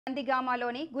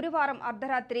నందిగామలోని గురువారం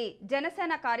అర్ధరాత్రి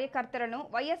జనసేన కార్యకర్తలను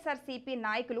వైఎస్ఆర్సీపీ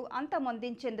నాయకులు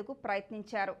అంతమొందించేందుకు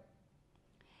ప్రయత్నించారు.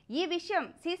 ఈ విషయం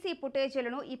సీసీ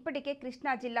ఫుటేజీలను ఇప్పటికే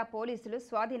కృష్ణా జిల్లా పోలీసులు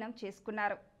స్వాధీనం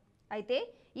చేసుకున్నారు. అయితే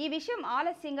ఈ విషయం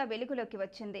ఆలస్యంగా వెలుగులోకి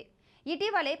వచ్చింది.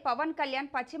 ఇటీవలే పవన్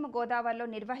కళ్యాణ్ పశ్చిమ గోదావరిలో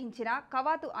నిర్వహించిన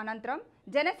కవాతు అనంతరం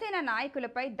జనసేన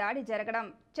నాయకులపై దాడి జరగడం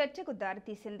చర్చకు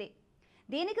దారితీసింది.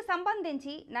 దీనికి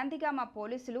సంబంధించి నందిగామ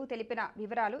పోలీసులు తెలిపిన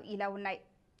వివరాలు ఇలా ఉన్నాయి.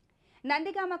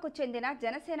 నందిగామకు చెందిన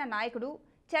జనసేన నాయకుడు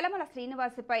చలమల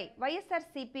శ్రీనివాసుపై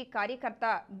వైఎస్ఆర్సీపీ కార్యకర్త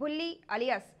బుల్లి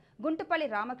అలియాస్ గుంటుపల్లి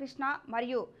రామకృష్ణ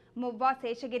మరియు మువ్వా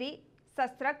శేషగిరి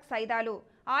శస్త్రక్ సైదాలు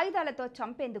ఆయుధాలతో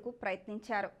చంపేందుకు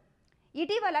ప్రయత్నించారు.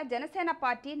 ఇటీవల జనసేన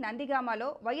పార్టీ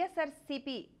నందిగామలో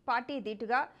వైఎస్ఆర్సీపీ పార్టీ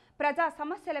దీటుగా ప్రజా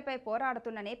సమస్యలపై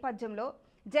పోరాడుతున్న నేపథ్యంలో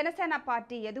జనసేన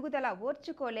పార్టీ ఎదుగుదల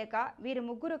ఓర్చుకోలేక వీరు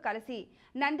ముగ్గురు కలిసి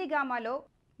నందిగామలో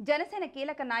జనసేన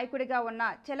కీలక నాయకుడిగా ఉన్న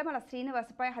చలమల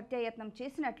శ్రీనివాస్పై హత్యాయత్నం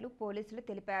చేసినట్లు పోలీసులు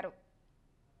తెలిపారు.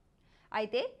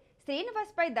 అయితే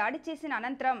శ్రీనివాస్పై దాడి చేసిన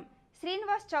అనంతరం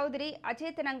శ్రీనివాస్ చౌదరి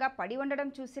అచేతనంగా పడి ఉండడం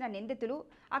చూసిన నిందితులు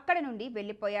అక్కడి నుండి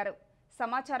వెళ్లిపోయారు.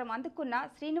 సమాచారం అందుకున్న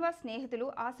శ్రీనివాస్ స్నేహితులు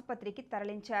ఆసుపత్రికి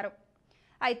తరలించారు.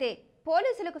 అయితే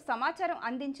పోలీసులకు సమాచారం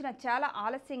అందించిన చాలా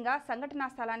ఆలస్యంగా సంఘటనా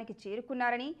స్థలానికి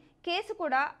చేరుకున్నారని, కేసు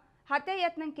కూడా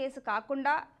హత్యాయత్నం కేసు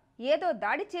కాకుండా ఏదో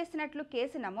దాడి చేసినట్లు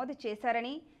కేసు నమోదు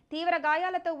చేశారని తీవ్ర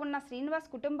గాయాలతో ఉన్న శ్రీనివాస్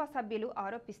కుటుంబ సభ్యులు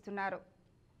ఆరోపిస్తున్నారు.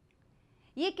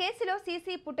 ఈ కేసులో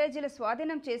సీసీ ఫుటేజీలు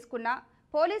స్వాధీనం చేసుకున్న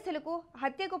పోలీసులకు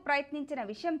హత్యకు ప్రయత్నించిన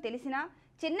విషయం తెలిసినా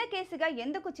చిన్న కేసుగా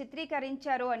ఎందుకు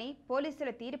చిత్రీకరించారు అని పోలీసుల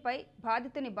తీరుపై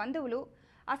బాధితుని బంధువులు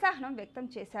అసహనం వ్యక్తం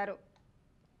చేశారు.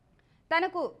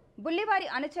 తనకు బుల్లివారి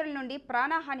అనుచరుల నుండి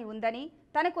ప్రాణహాని ఉందని,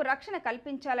 తనకు రక్షణ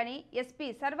కల్పించాలని ఎస్పీ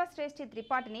సర్వశ్రేష్ఠి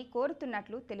త్రిపాఠిని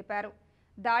కోరుతున్నట్లు తెలిపారు.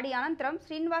 దాడి అనంతరం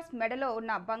శ్రీనివాస్ మెడలో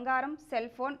ఉన్న బంగారం, సెల్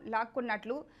ఫోన్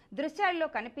లాక్కున్నట్లు దృశ్యాల్లో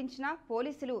కనిపించిన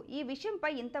పోలీసులు ఈ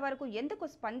విషయంపై ఇంతవరకు ఎందుకు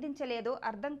స్పందించలేదో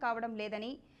అర్థం కావడం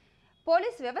లేదని,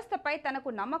 పోలీస్ వ్యవస్థపై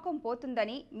తనకు నమ్మకం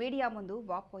పోతుందని మీడియా ముందు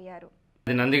వాపోయారు.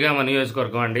 నందిగామ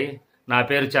నియోజకవర్గం అండి. నా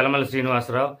పేరు చలమల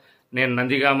శ్రీనివాసరావు. నేను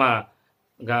నందిగామ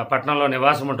పట్టణంలో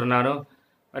నివాసం ఉంటున్నాను.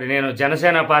 మరి నేను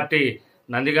జనసేన పార్టీ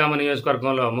నందిగామ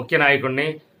నియోజకవర్గంలో ముఖ్య నాయకుడిని.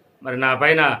 మరి నా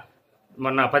పైన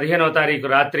మొన్న 15వ తారీఖు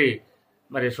రాత్రి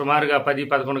మరి సుమారుగా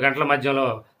 10-11 గంటల మధ్యలో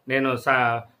నేను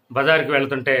బజార్కి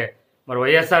వెళ్తుంటే మరి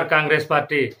వైఎస్ఆర్ కాంగ్రెస్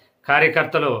పార్టీ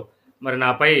కార్యకర్తలు మరి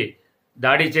నాపై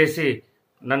దాడి చేసి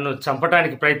నన్ను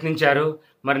చంపడానికి ప్రయత్నించారు.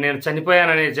 మరి నేను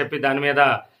చనిపోయానని చెప్పి దాని మీద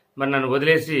మరి నన్ను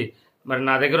వదిలేసి మరి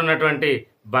నా దగ్గర ఉన్నటువంటి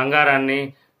బంగారాన్ని,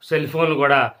 సెల్ ఫోన్లు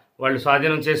కూడా వాళ్ళు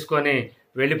స్వాధీనం చేసుకొని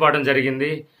వెళ్ళిపోవడం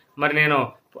జరిగింది. మరి నేను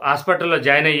హాస్పిటల్లో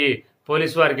జాయిన్ అయ్యి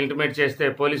పోలీసు వారికి ఇంటిమేట్ చేస్తే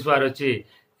పోలీసు వారు వచ్చి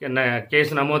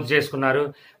కేసు నమోదు చేసుకున్నారు.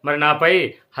 మరి నాపై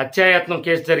హత్యాయత్నం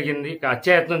జరిగింది.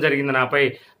 నాపై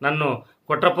నన్ను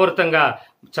కుట్రపూరితంగా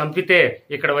చంపితే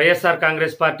ఇక్కడ వైఎస్ఆర్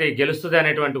కాంగ్రెస్ పార్టీ గెలుస్తుంది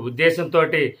అనేటువంటి ఉద్దేశంతో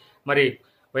మరి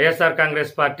వైఎస్ఆర్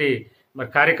కాంగ్రెస్ పార్టీ మరి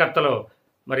కార్యకర్తలు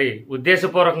మరి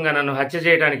ఉద్దేశపూర్వకంగా నన్ను హత్య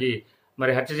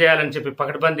చేయాలని చెప్పి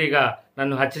పకడ్బందీగా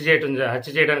నన్ను హత్య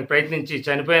చేయడానికి ప్రయత్నించి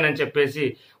చనిపోయానని చెప్పేసి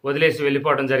వదిలేసి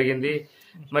వెళ్ళిపోవడం జరిగింది.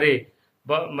 మరి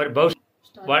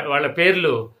వాళ్ళ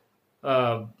పేర్లు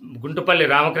గుంటుపల్లి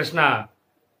రామకృష్ణ,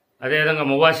 అదేవిధంగా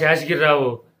మువ్వా శేషగిరిరావు,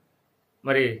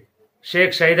 మరి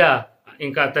షేక్ సైదా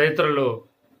ఇంకా తదితరులు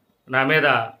నా మీద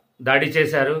దాడి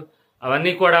చేశారు.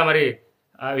 అవన్నీ కూడా మరి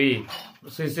అవి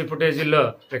సీసీ ఫుటేజీల్లో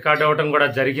రికార్డ్ అవ్వటం కూడా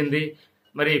జరిగింది.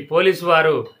 మరి పోలీసు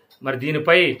వారు మరి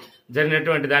దీనిపై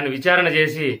జరిగినటువంటి దాన్ని విచారణ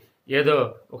చేసి ఏదో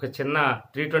ఒక చిన్న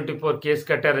 324 కేసు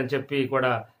కట్టారని చెప్పి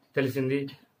కూడా తెలిసింది.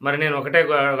 మరి నేను ఒకటే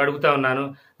అడుగుతా ఉన్నాను,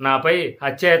 నాపై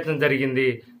హత్యాయత్నం జరిగింది,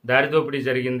 దారిదోపిడీ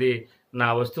జరిగింది, నా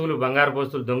వస్తువులు, బంగారు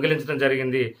వస్తువులు దొంగిలించడం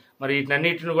జరిగింది. మరి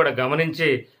వీటన్నిటిని కూడా గమనించి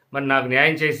మరి నాకు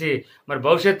న్యాయం చేసి మరి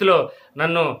భవిష్యత్తులో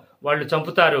నన్ను వాళ్ళు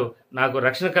చంపుతారు, నాకు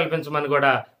రక్షణ కల్పించమని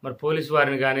కూడా మరి పోలీసు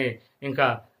వారిని కానీ ఇంకా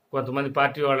కొంతమంది నా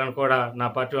పార్టీ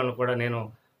వాళ్ళని కూడా నేను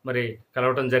మరి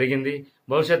కలవటం జరిగింది.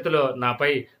 భవిష్యత్తులో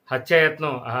నాపై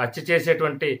హత్య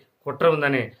చేసేటువంటి కుట్ర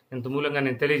ఉందని ఇంత మూలంగా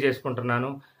నేను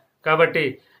తెలియజేసుకుంటున్నాను. కాబట్టి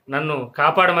నన్ను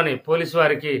కాపాడమని పోలీసు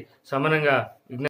వారికి సమానంగా